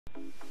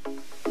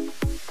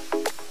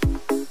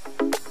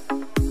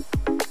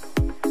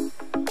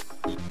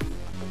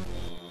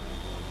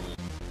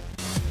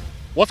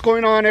What's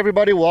going on,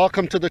 everybody?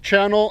 Welcome to the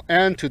channel,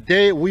 and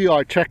today we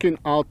are checking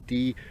out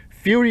the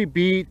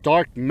FuriBee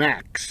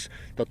DarkMax,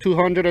 the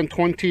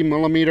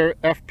 220mm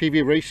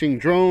FPV racing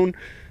drone.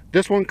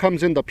 This one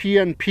comes in the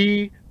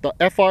PNP, the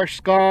FR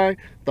Sky,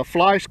 the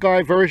Fly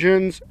Sky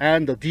versions,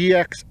 and the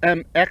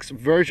DXMX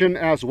version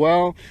as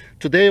well.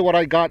 Today what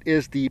I got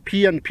is the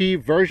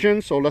PNP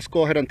version, so let's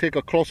go ahead and take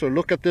a closer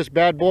look at this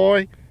bad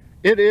boy.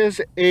 It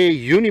is a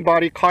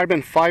unibody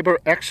carbon fiber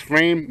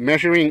X-frame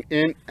measuring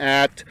in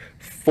at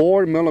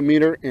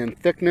 4mm in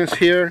thickness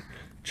here.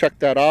 Check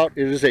that out.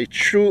 It is a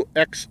true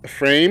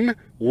X-frame,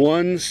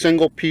 one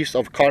single piece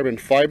of carbon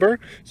fiber.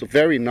 So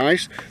very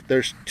nice.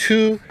 There's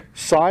two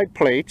side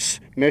plates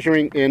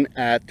measuring in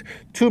at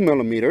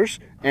 2mm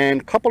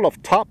and a couple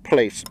of top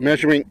plates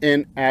measuring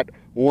in at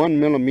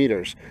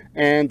 1mm.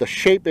 And the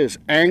shape is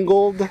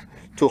angled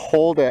to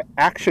hold an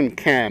action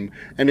cam,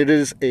 and it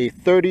is a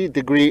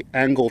 30-degree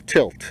angle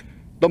tilt.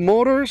 The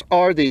motors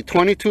are the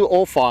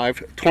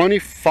 2205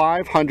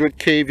 2500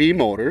 kV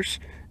motors,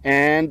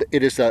 and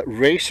it is a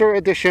Racer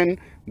Edition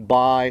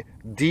by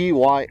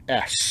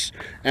DYS.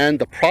 And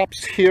the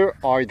props here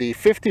are the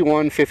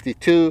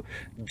 5152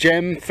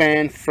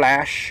 Gemfan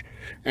flash,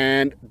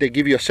 and they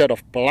give you a set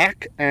of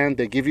black and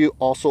they give you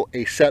also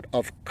a set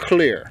of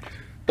clear.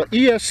 The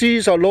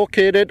ESCs are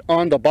located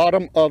on the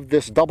bottom of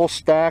this double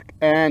stack,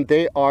 and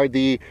they are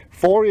the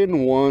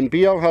 4-in-1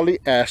 BLHeli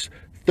S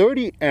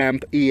 30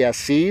 amp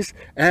ESCs,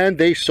 and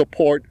they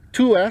support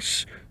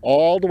 2S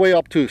all the way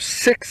up to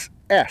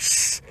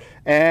 6S,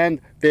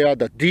 and they are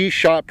the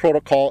D-Shot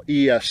protocol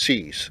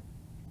ESCs.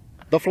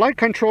 The flight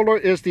controller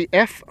is the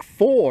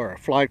F4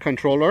 flight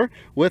controller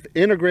with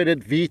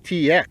integrated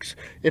VTX.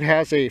 It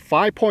has a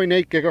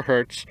 5.8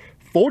 gigahertz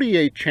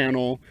 48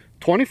 channel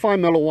 25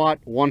 milliwatt,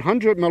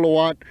 100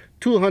 milliwatt,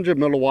 200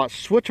 milliwatt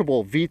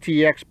switchable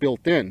VTX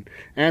built in,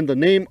 and the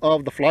name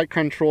of the flight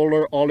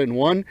controller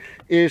all-in-one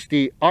is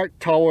the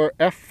ARTOWER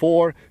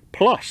F4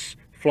 PLUS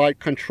flight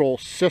control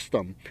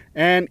system,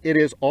 and it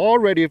is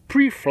already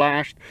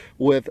pre-flashed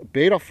with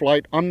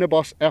Betaflight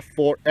Omnibus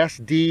F4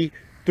 SD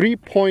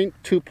 3.2.0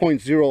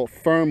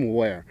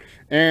 firmware.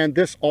 And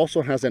this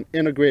also has an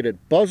integrated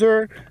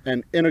buzzer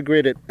and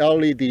integrated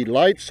LED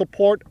light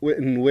support,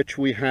 in which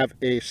we have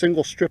a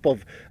single strip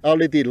of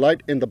LED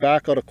light in the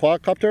back of the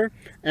quadcopter.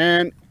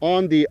 And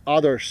on the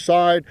other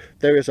side,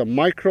 there is a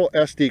micro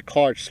SD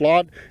card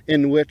slot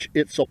in which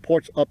it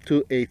supports up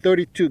to a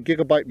 32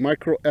 gigabyte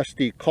micro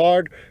SD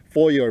card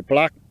for your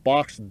black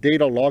box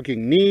data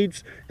logging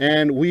needs.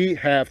 And we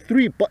have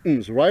 3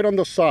 buttons right on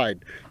the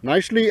side,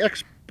 nicely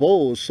exposed,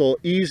 so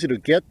easy to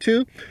get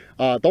to.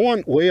 The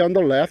one way on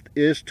the left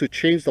is to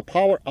change the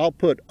power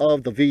output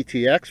of the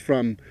VTX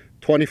from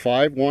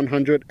 25,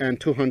 100, and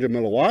 200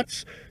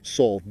 milliwatts.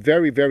 So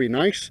very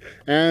nice.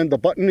 And the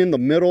button in the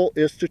middle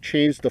is to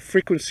change the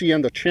frequency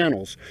and the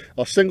channels.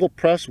 A single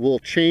press will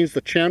change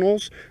the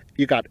channels.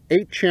 You got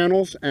 8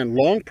 channels, and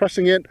long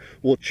pressing it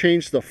will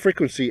change the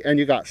frequency, and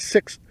you got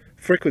 6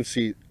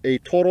 frequency, a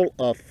total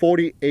of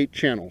 48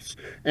 channels.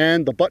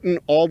 And the button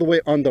all the way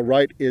on the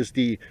right is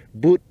the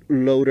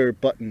bootloader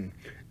button.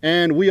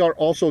 And we are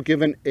also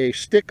given a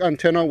stick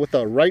antenna with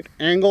a right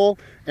angle,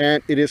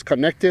 and it is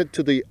connected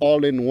to the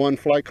all-in-one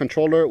flight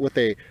controller with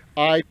a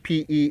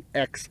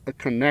IPEX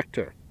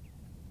connector.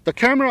 The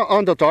camera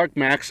on the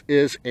DarkMax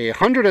is a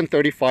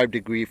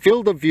 135-degree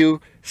field of view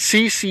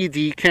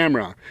CCD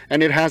camera,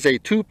 and it has a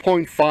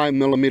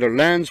 2.5mm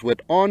lens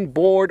with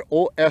onboard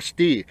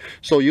OSD,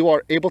 so you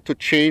are able to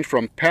change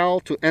from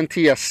PAL to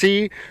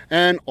NTSC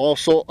and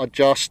also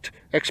adjust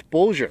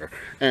exposure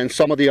and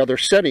some of the other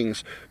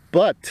settings.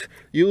 But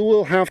you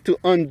will have to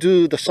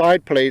undo the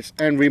side plates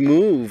and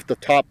remove the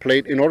top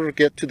plate in order to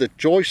get to the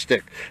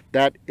joystick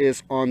that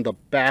is on the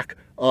back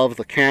of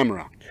the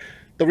camera.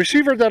 The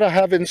receiver that I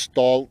have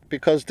installed,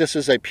 because this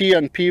is a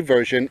PNP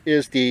version,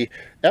 is the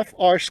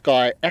FR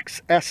Sky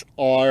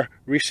XSR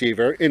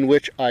receiver, in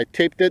which I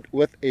taped it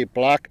with a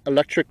black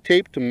electric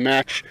tape to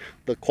match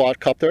the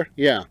quadcopter.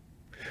 Yeah,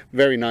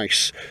 very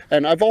nice.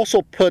 And I've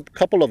also put a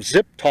couple of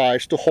zip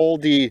ties to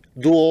hold the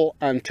dual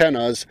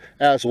antennas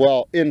as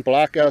well, in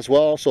black as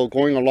well, so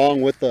going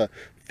along with the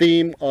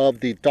theme of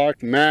the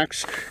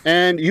DarkMax.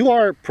 And you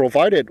are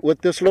provided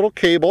with this little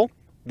cable,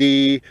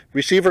 the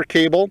receiver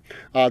cable.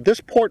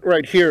 This port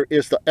right here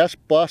is the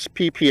S-Bus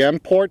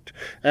PPM port,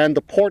 and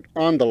the port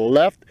on the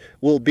left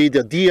will be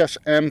the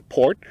DSM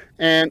port,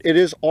 and it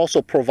is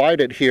also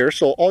provided here.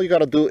 So all you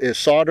got to do is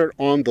solder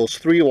on those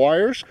 3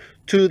 wires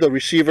to the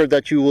receiver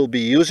that you will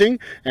be using,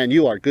 and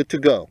you are good to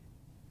go.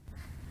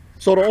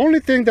 So the only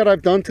thing that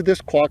I've done to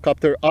this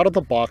quadcopter out of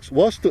the box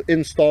was to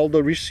install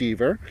the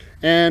receiver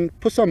and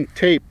put some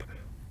tape,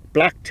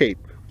 black tape,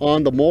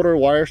 on the motor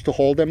wires to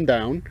hold them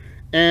down,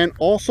 and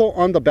also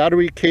on the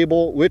battery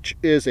cable, which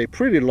is a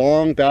pretty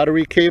long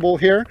battery cable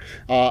here.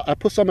 I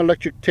put some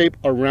electric tape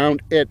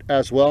around it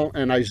as well,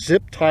 and I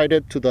zip tied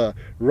it to the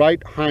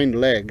right hind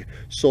leg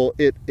so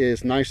it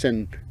is nice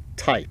and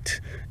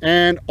tight.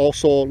 And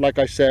also, like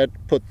I said,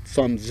 put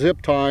some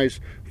zip ties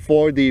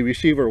for the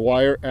receiver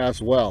wire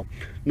as well.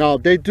 Now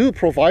they do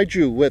provide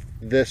you with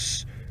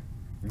this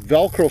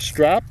Velcro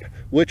strap,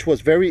 which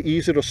was very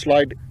easy to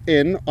slide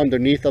in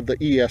underneath of the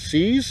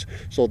ESCs,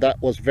 so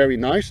that was very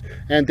nice.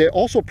 And they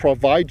also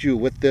provide you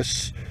with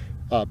this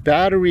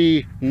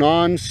battery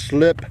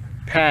non-slip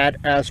pad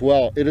as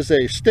well. It is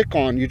a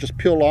stick-on. You just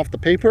peel off the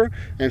paper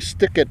and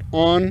stick it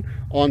on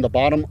the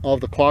bottom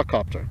of the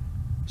quadcopter.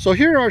 So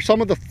here are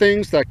some of the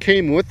things that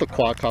came with the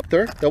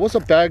quadcopter. There was a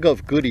bag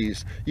of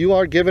goodies. You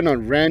are given a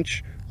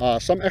wrench,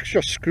 some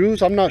extra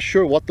screws. I'm not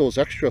sure what those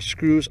extra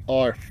screws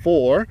are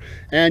for.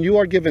 And you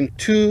are given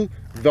 2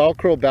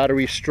 Velcro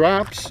battery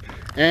straps.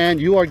 And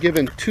you are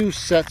given 2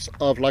 sets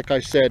of, like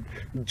I said,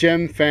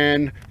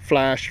 Gemfan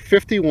Flash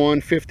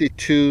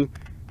 5152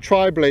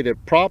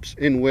 tri-bladed props,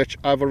 in which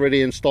I've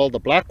already installed the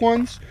black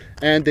ones,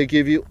 and they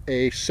give you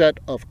a set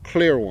of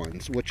clear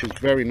ones, which is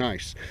very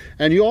nice.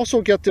 And you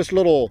also get this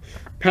little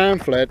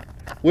pamphlet,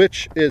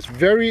 which is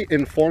very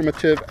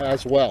informative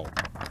as well.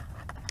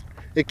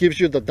 It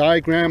gives you the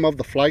diagram of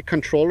the flight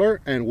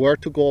controller and where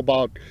to go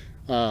about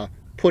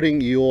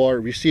putting your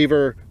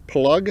receiver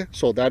plug,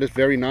 so that is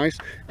very nice.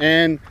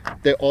 And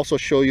they also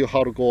show you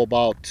how to go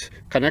about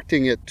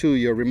connecting it to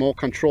your remote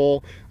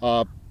control,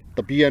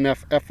 the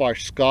BNF FR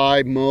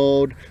Sky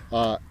mode,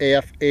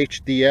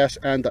 AFHDS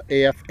and the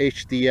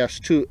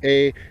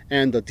AFHDS2A,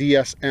 and the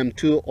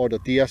DSM2 or the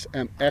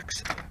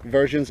DSMX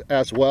versions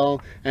as well.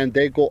 And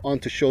they go on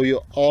to show you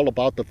all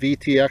about the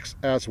VTX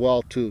as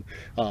well, to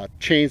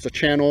change the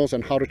channels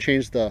and how to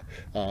change the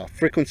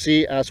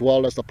frequency, as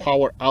well as the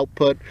power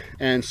output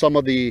and some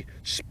of the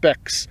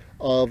specs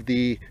of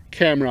the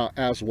camera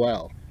as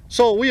well.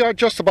 So we are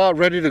just about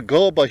ready to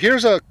go, but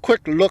here's a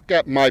quick look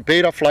at my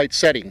beta flight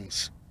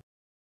settings.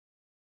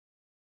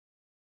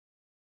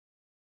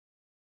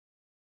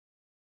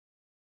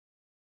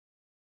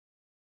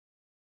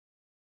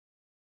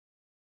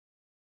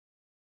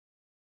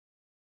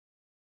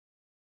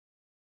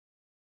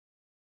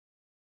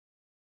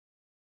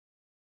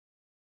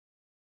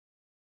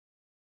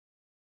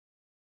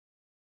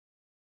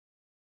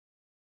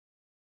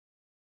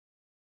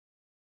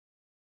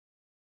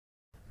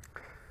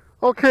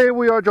 Okay,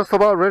 we are just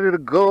about ready to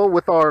go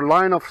with our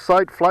line of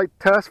sight flight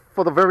test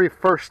for the very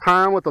first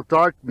time with the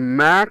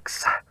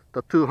DarkMax,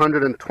 the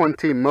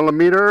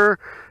 220mm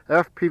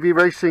FPV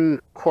racing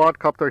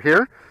quadcopter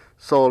here.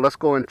 So let's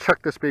go and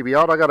check this baby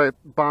out. I got it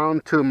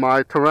bound to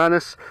my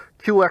Taranis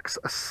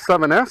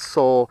QX7S,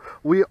 so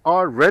we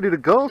are ready to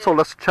go. So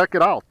let's check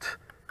it out.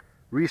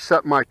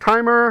 Reset my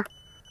timer,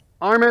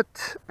 arm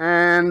it,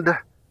 and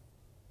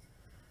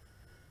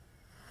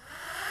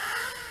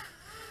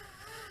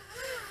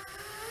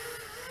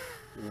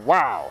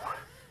wow,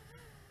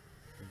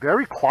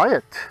 very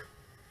quiet.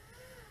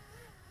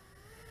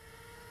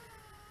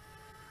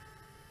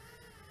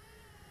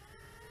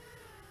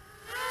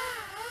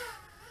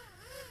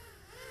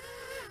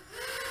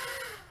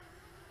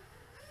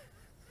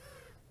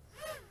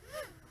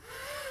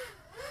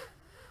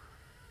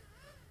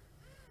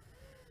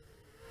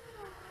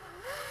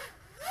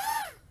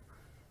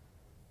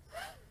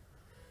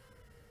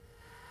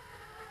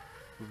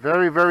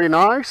 Very, very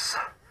nice.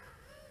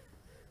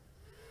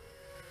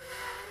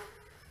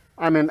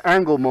 I'm in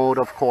angle mode,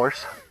 of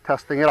course,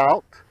 testing it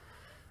out.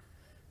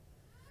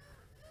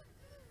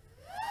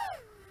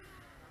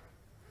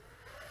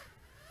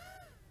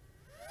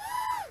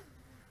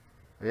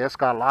 It's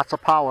got lots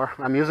of power.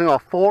 I'm using a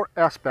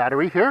 4S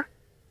battery here.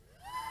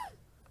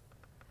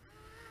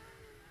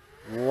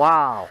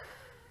 Wow.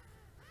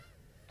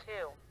 2.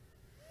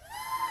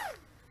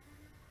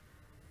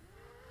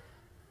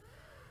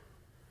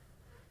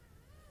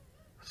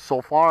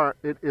 So far,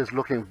 it is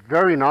looking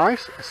very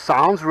nice. It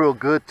sounds real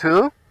good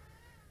too.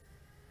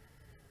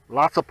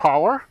 Lots of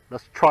power.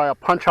 Let's try a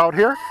punch out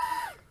here.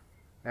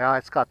 Yeah,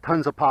 it's got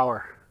tons of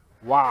power.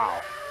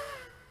 Wow.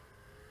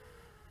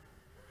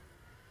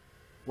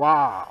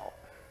 Wow.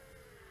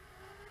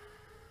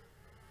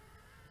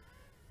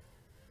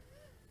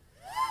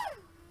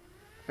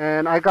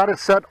 And I got it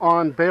set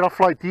on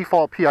Betaflight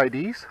default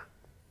PIDs,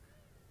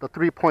 the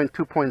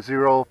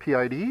 3.2.0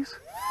 PIDs.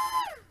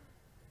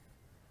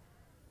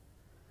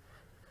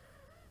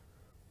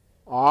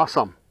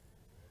 Awesome.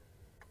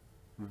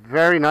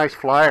 Very nice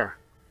flyer.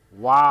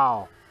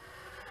 Wow.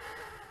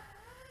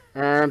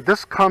 And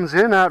this comes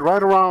in at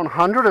right around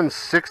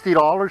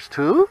 $160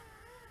 too.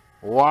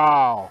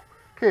 Wow.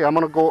 Okay, I'm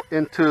gonna go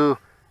into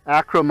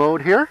acro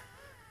mode here.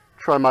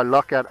 Try my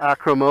luck at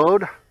acro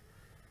mode.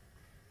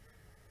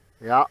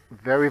 Yeah,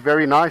 very,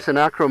 very nice in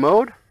acro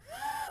mode.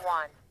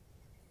 1.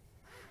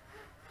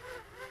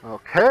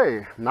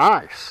 Okay,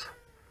 nice.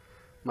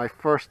 My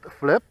first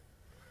flip.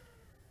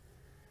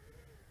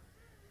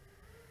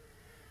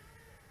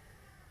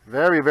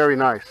 Very, very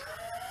nice.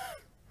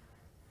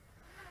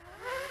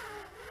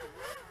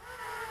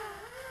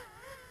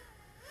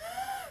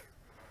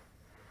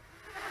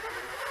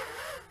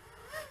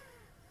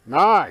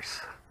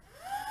 Nice.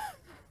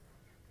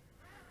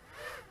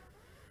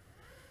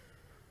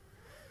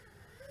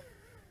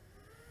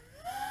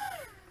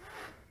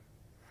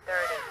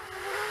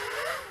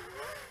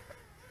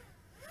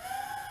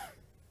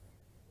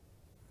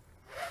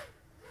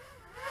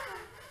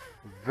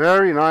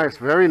 Very nice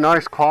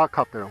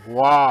quadcopter.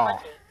 Wow.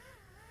 20.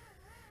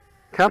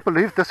 Can't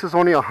believe this is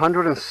only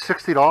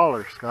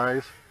 $160,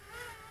 guys.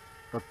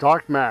 The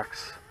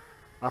DarkMax.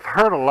 I've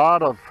heard a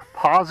lot of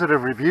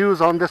positive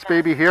reviews on this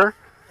baby here.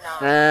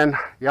 9, And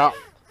yeah, 8,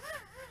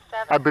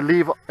 7, I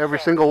believe every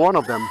 6, single one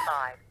of them.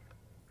 5,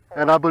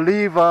 4, And I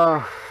believe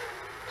 2,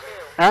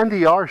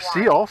 Andy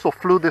RC also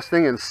flew this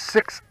thing in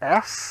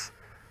 6S.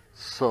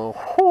 So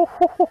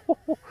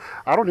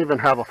I don't even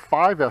have a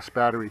 5S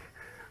battery.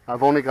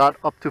 I've only got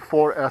up to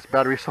 4S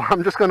battery. So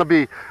I'm just going to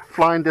be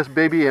flying this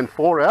baby in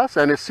 4S.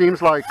 And it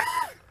seems like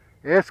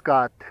it's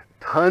got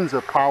tons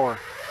of power.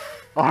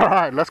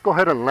 Alright, let's go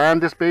ahead and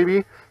land this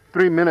baby.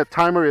 3-minute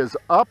timer is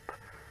up.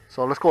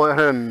 So let's go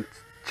ahead and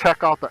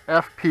check out the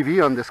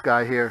FPV on this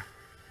guy here.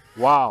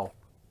 Wow.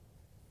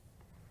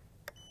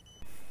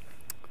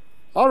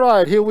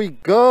 Alright, here we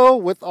go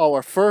with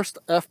our first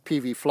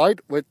FPV flight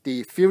with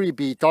the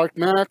FuriBee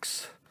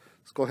DarkMax.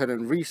 Let's go ahead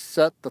and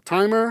reset the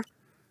timer.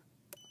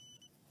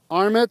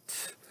 Arm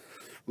it.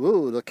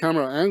 Ooh, the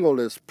camera angle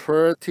is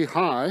pretty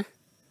high.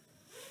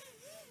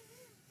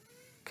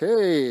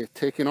 Okay,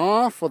 taking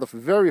off for the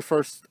very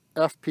first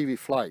FPV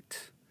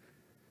flight.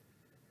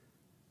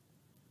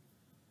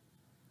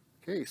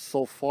 Okay,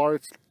 so far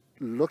it's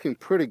looking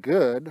pretty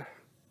good.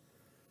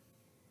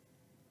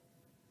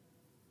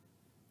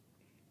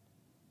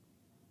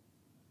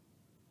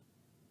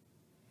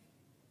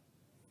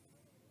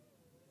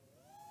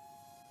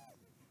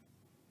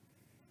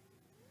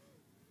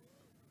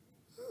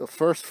 The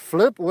first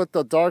flip with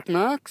the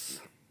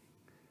DarkMax.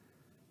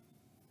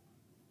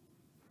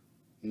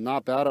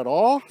 Not bad at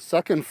all.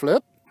 Second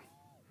flip.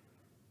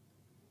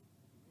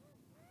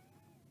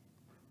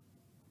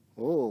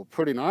 Oh,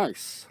 pretty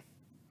nice.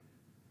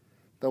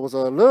 There was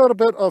a little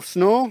bit of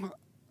snow,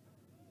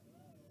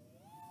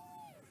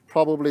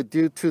 probably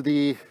due to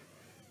the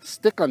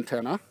stick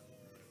antenna.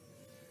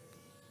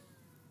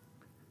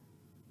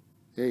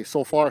 Hey,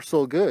 so far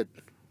so good.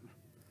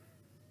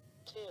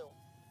 2,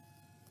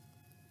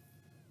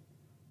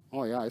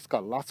 Oh yeah, it's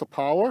got lots of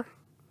power.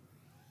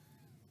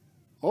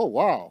 Oh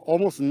wow,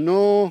 almost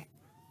no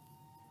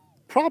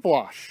prop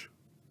wash.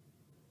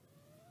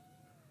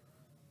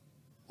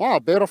 Wow,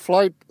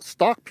 Betaflight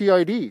stock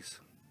PIDs.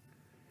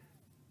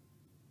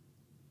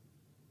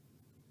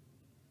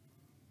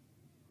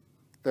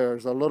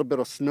 There's a little bit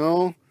of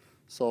snow,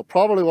 so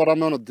probably what I'm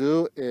going to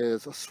do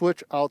is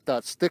switch out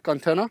that stick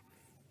antenna.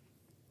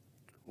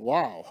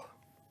 Wow.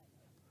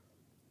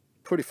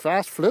 Pretty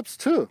fast flips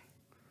too.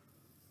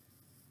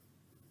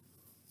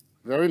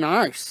 Very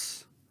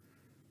nice.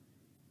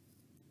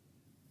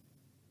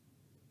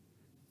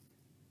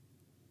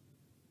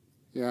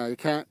 Yeah, you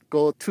can't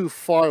go too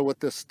far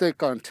with this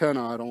stick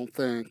antenna, I don't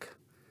think.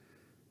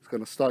 It's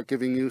going to start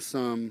giving you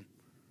some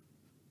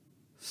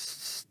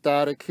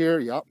static here.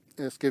 Yep,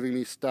 it's giving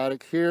me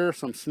static here,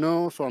 some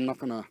snow, so I'm not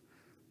going to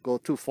go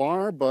too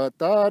far, but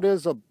that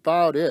is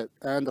about it.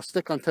 And the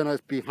stick antenna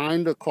is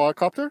behind the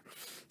quadcopter,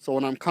 so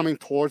when I'm coming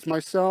towards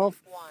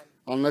myself, 1,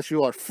 unless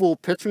you are full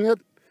pitching it,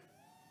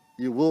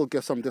 you will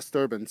get some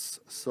disturbance.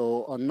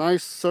 So a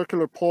nice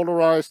circular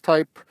polarized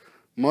type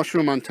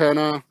mushroom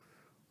antenna,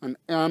 an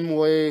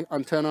Amway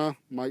antenna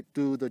might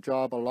do the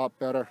job a lot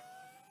better.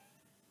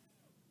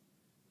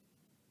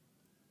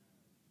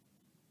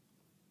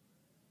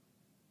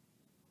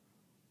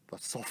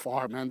 But so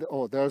far, man,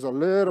 oh, there's a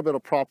little bit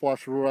of prop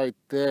wash right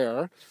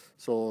there.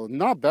 So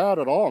not bad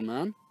at all,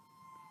 man.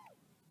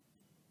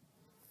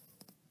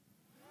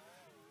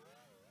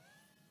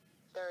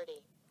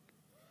 30,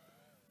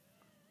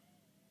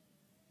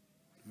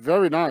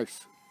 Very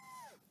nice.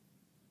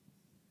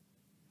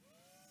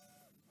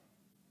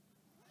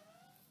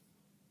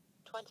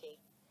 20,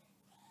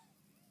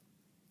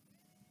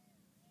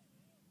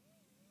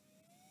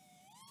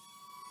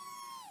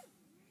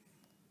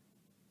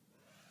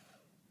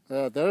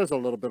 There's a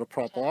little bit of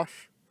prop 10,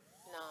 wash.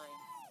 9,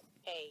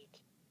 8,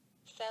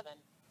 7,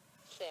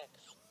 6,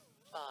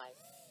 5,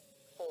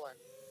 4,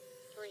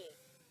 3.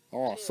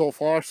 Oh, 2, so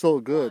far so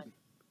good. 1.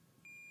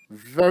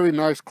 Very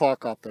nice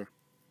quadcopter.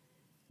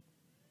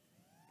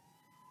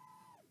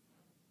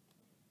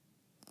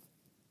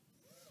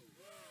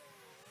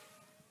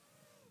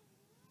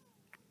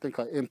 I think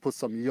I input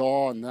some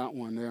yaw on that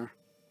one there.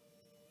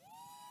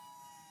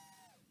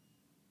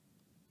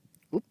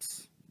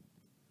 Oops.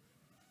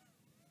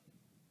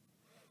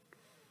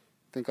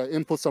 I think I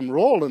input some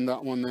roll in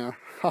that one there.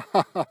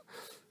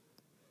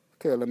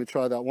 Okay, let me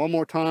try that one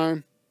more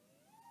time.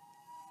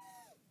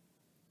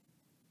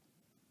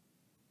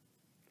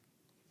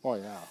 Oh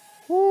yeah.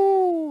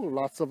 Woo!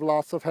 Lots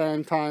of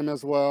hang time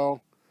as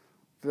well.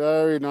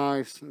 Very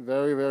nice.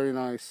 Very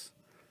nice.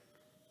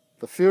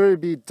 The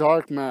FuriBee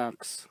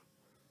DarkMax.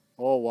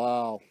 Oh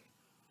wow.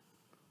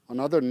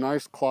 Another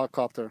nice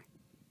quadcopter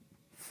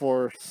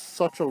for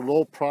such a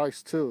low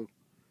price too.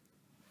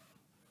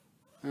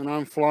 And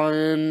I'm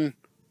flying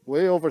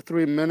way over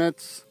 3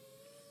 minutes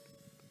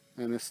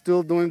and it's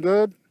still doing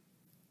good.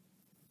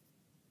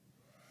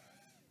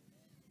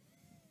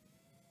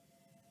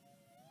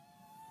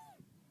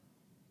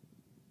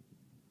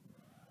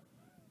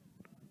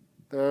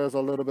 There's a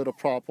little bit of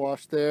prop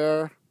wash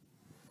there.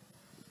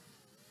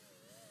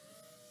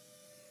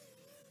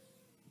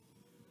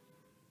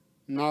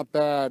 Not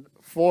bad.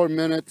 4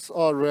 minutes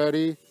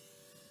already.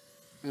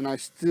 And I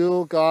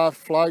still got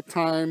flight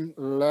time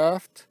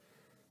left.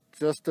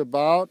 Just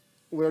about.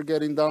 We're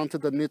getting down to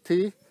the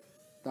nitty.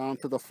 Down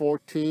to the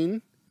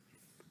 14.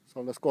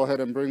 So let's go ahead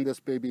and bring this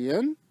baby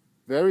in.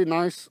 Very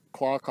nice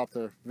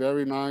quadcopter.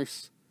 Very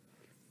nice.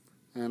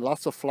 And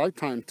lots of flight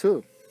time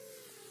too.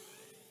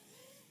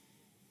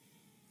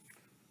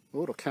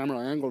 Oh, the camera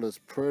angle is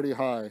pretty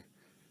high.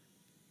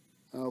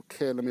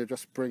 Okay, let me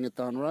just bring it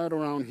down right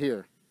around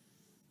here.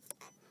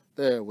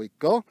 There we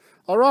go.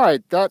 All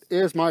right, that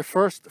is my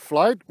first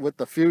flight with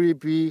the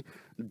FuriBee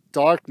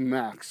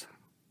DarkMax.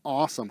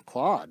 Awesome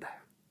quad.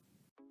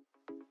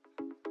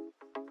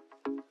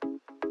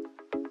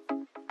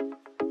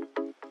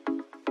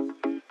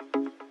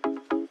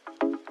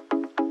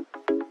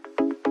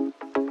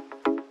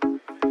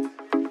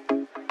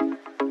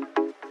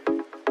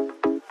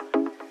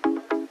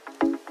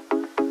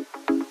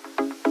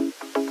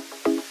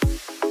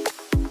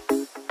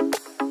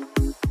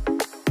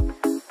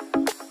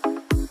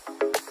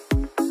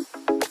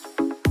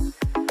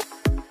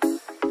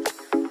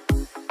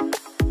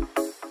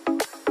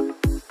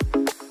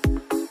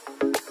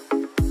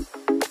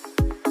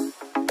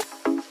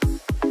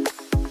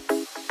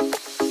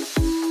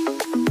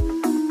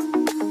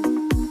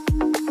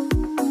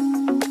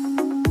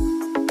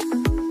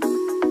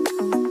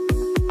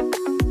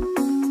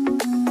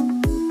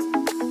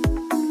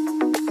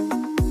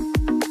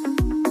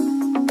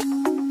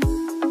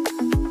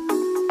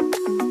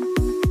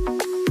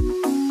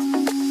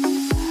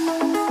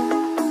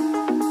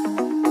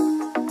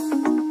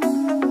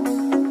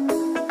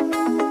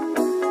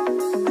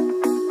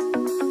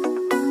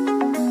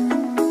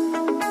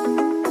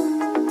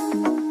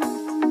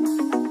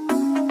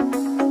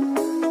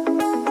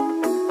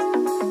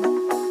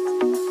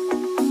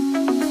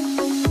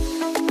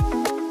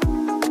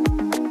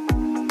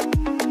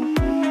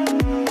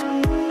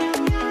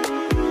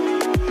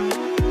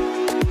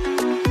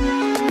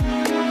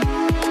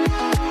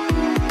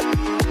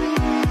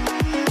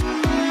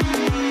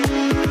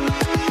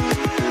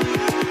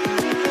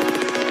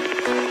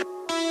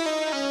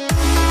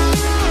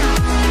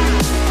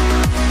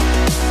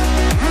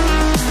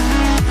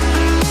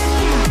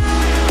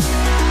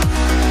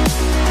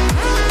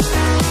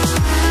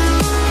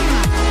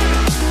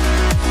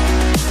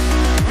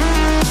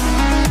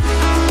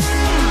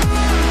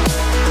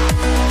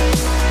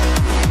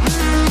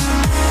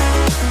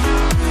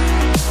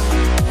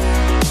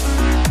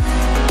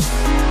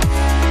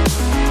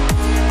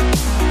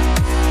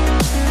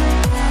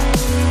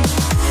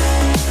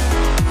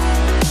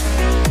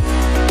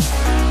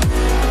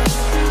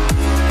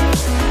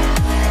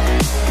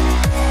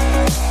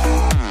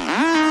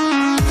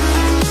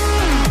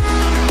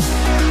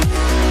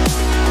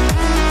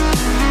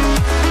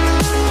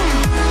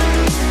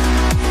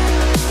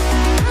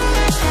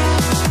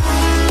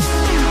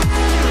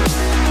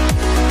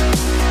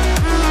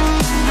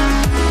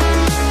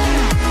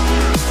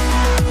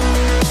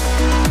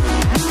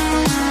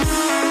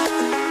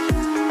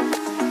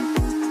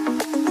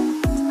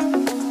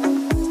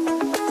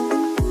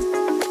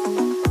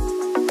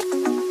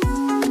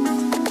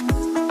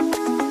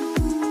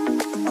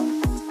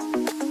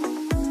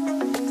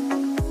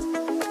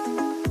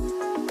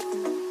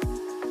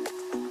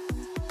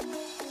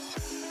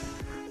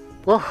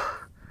 Well,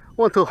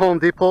 went to Home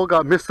Depot,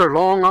 got Mr.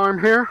 Long Arm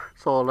here,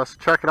 so let's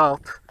check it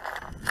out.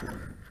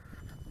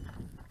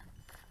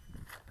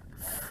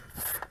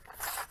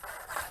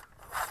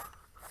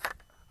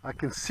 I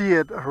can see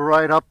it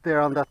right up there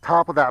on the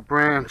top of that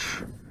branch.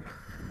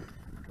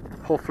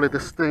 Hopefully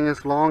this thing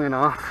is long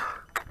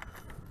enough.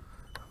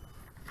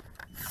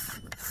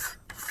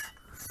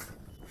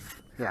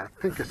 Yeah,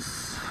 I think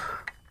it's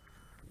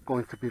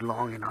going to be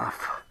long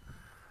enough.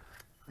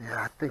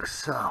 Yeah, I think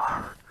so.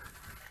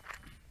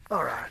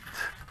 All right,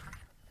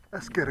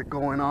 let's get it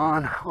going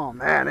on. Oh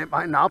man, it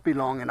might not be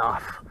long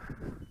enough.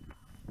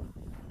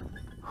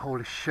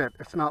 Holy shit,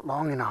 it's not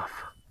long enough.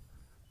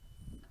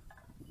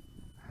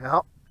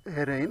 Yep,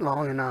 it ain't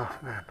long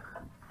enough, man.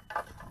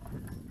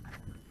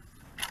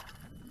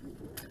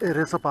 It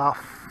is about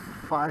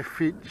 5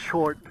 feet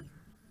short.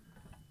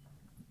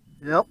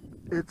 Yep,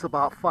 it's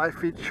about 5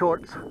 feet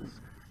short.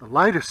 The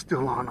light is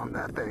still on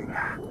that thing.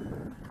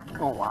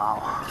 Oh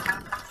wow.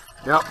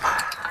 Yep.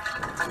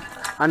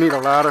 I need a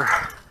ladder.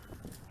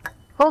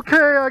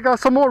 Okay, I got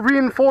some more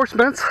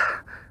reinforcements.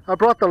 I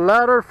brought the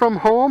ladder from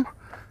home.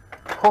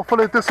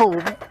 Hopefully this will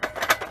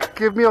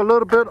give me a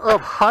little bit of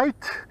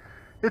height.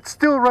 It's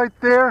still right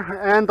there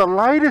and the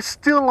light is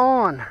still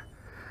on.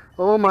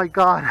 Oh my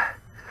god.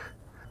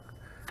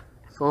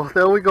 So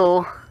there we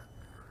go.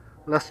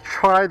 Let's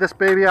try this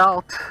baby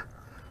out.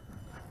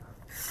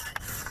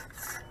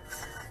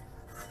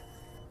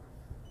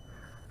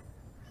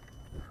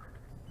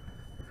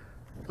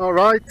 All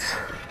right.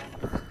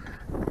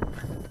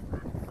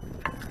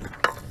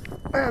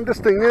 Man, this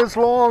thing is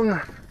long.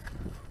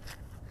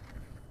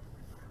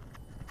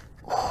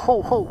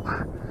 Ho ho.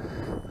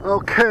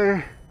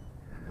 Okay,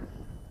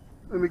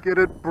 let me get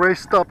it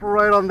braced up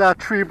right on that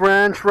tree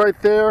branch right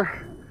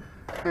there.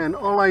 And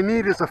all I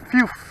need is a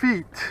few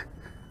feet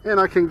and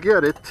I can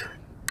get it.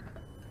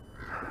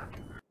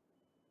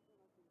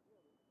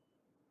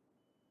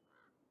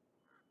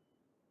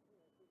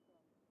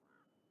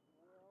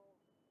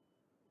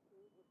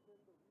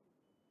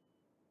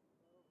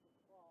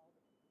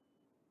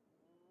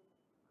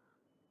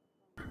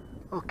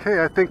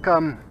 Okay, I think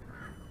I'm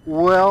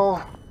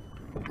well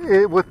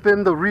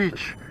within the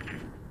reach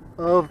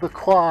of the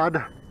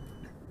quad,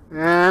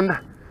 and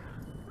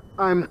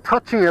I'm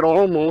touching it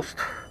almost.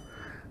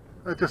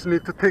 I just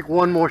need to take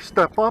one more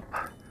step up.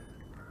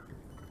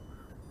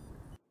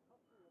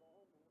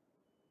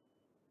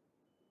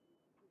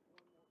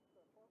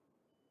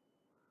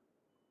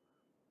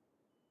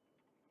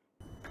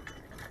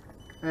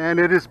 And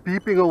it is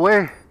beeping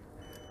away,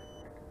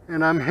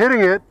 and I'm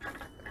hitting it,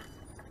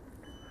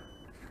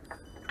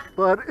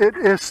 but it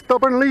is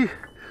stubbornly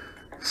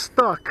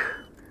stuck.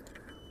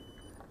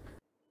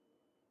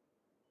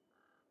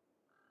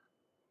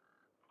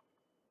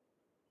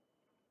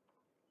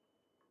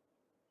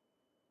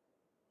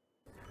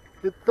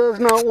 It does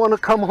not want to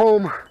come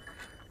home.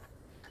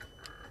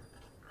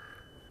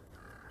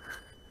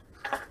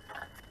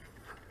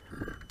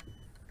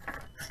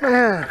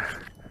 And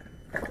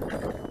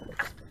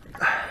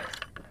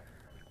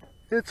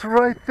it's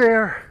right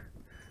there.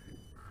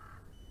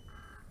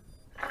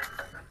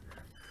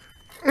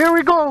 Here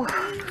we go.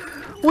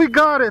 We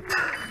got it.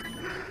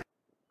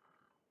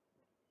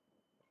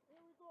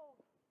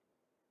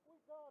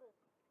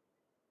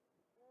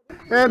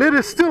 And it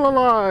is still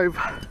alive.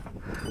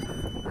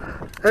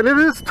 And it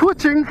is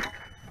twitching.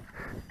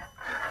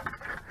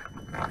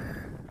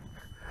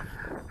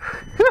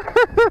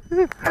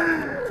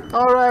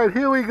 All right,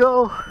 here we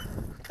go.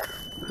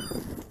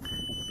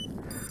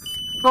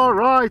 All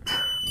right,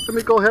 let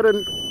me go ahead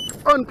and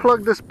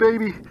unplug this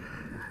baby.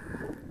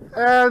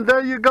 And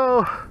there you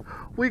go.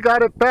 We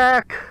got it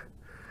back.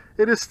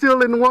 It is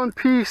still in one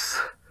piece.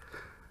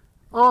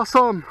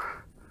 Awesome.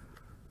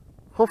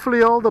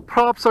 Hopefully all the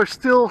props are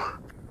still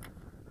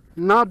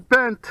not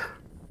bent.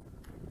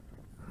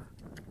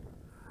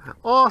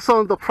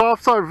 Awesome, the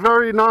props are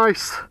very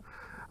nice.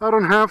 I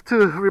don't have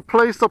to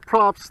replace the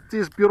props,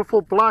 these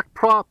beautiful black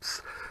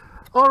props.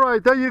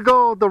 Alright, there you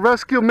go. The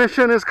rescue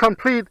mission is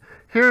complete.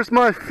 Here's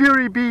my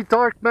FuriBee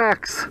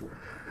DarkMax.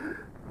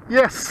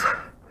 Yes.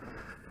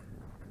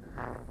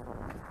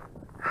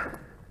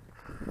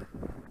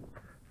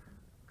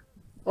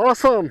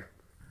 Awesome.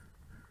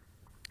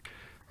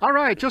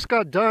 Alright, just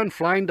got done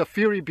flying the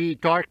FuriBee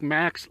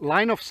DarkMax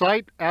line of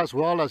sight as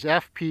well as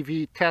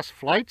FPV test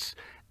flights,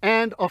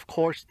 and of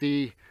course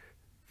the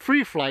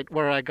free flight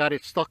where I got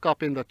it stuck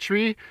up in the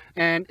tree.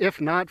 And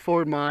if not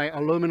for my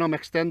aluminum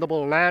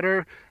extendable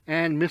ladder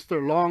and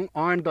Mr. Long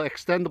Arm, the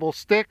extendable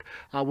stick,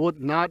 I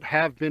would not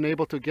have been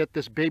able to get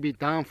this baby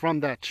down from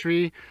that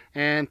tree.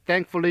 And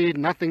thankfully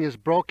nothing is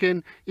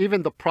broken.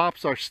 Even the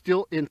props are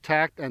still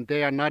intact and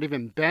they are not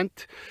even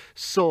bent.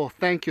 So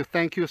thank you,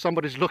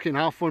 somebody's looking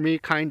out for me,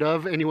 kind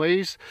of.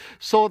 Anyways,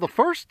 so the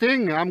first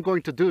thing I'm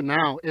going to do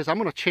now is I'm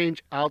going to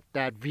change out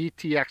that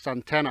VTX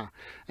antenna,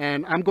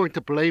 and I'm going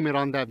to blame it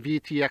on that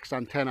VTX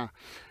antenna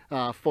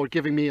for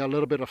giving me a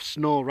little bit of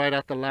snow right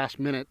at the last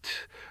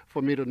minute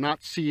for me to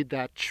not see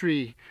that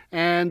tree.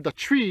 And the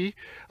tree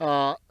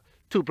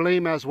to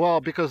blame as well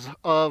because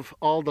of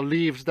all the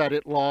leaves that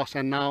it lost,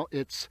 and now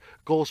it's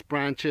ghost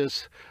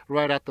branches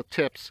right at the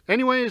tips.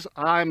 Anyways,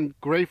 I'm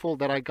grateful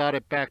that I got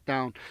it back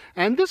down.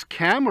 And this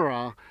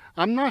camera,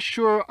 I'm not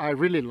sure I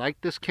really like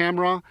this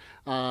camera.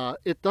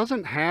 It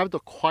doesn't have the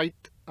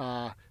quite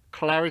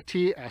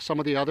clarity as some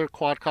of the other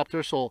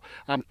quadcopters, so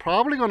I'm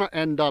probably going to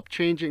end up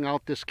changing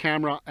out this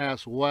camera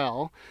as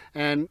well,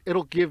 and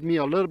it'll give me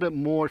a little bit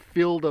more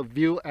field of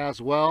view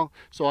as well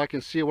so I can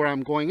see where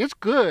I'm going. It's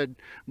good,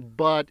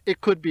 but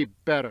it could be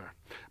better.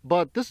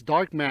 But this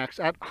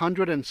DarkMax at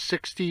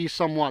 $160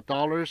 somewhat,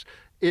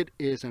 it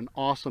is an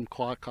awesome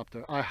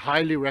quadcopter. I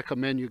highly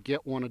recommend you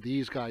get one of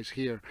these guys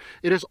here.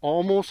 It is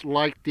almost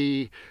like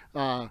the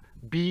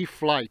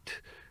Bfight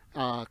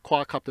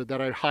quadcopter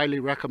that I highly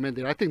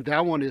recommended. I think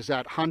that one is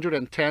at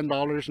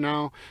 $110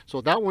 now,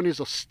 so that one is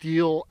a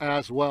steal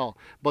as well.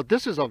 But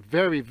this is a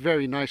very,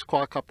 very nice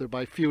quadcopter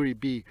by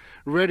FuriBee,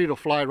 ready to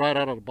fly right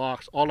out of the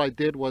box. All I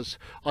did was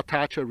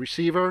attach a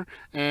receiver,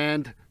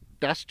 and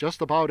that's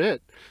just about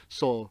it.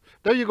 So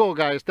there you go,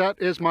 guys. That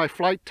is my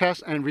flight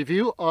test and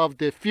review of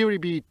the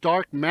FuriBee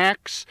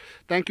DarkMax.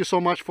 Thank you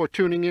so much for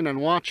tuning in and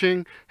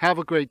watching. Have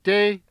a great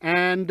day,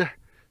 and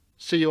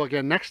see you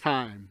again next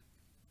time.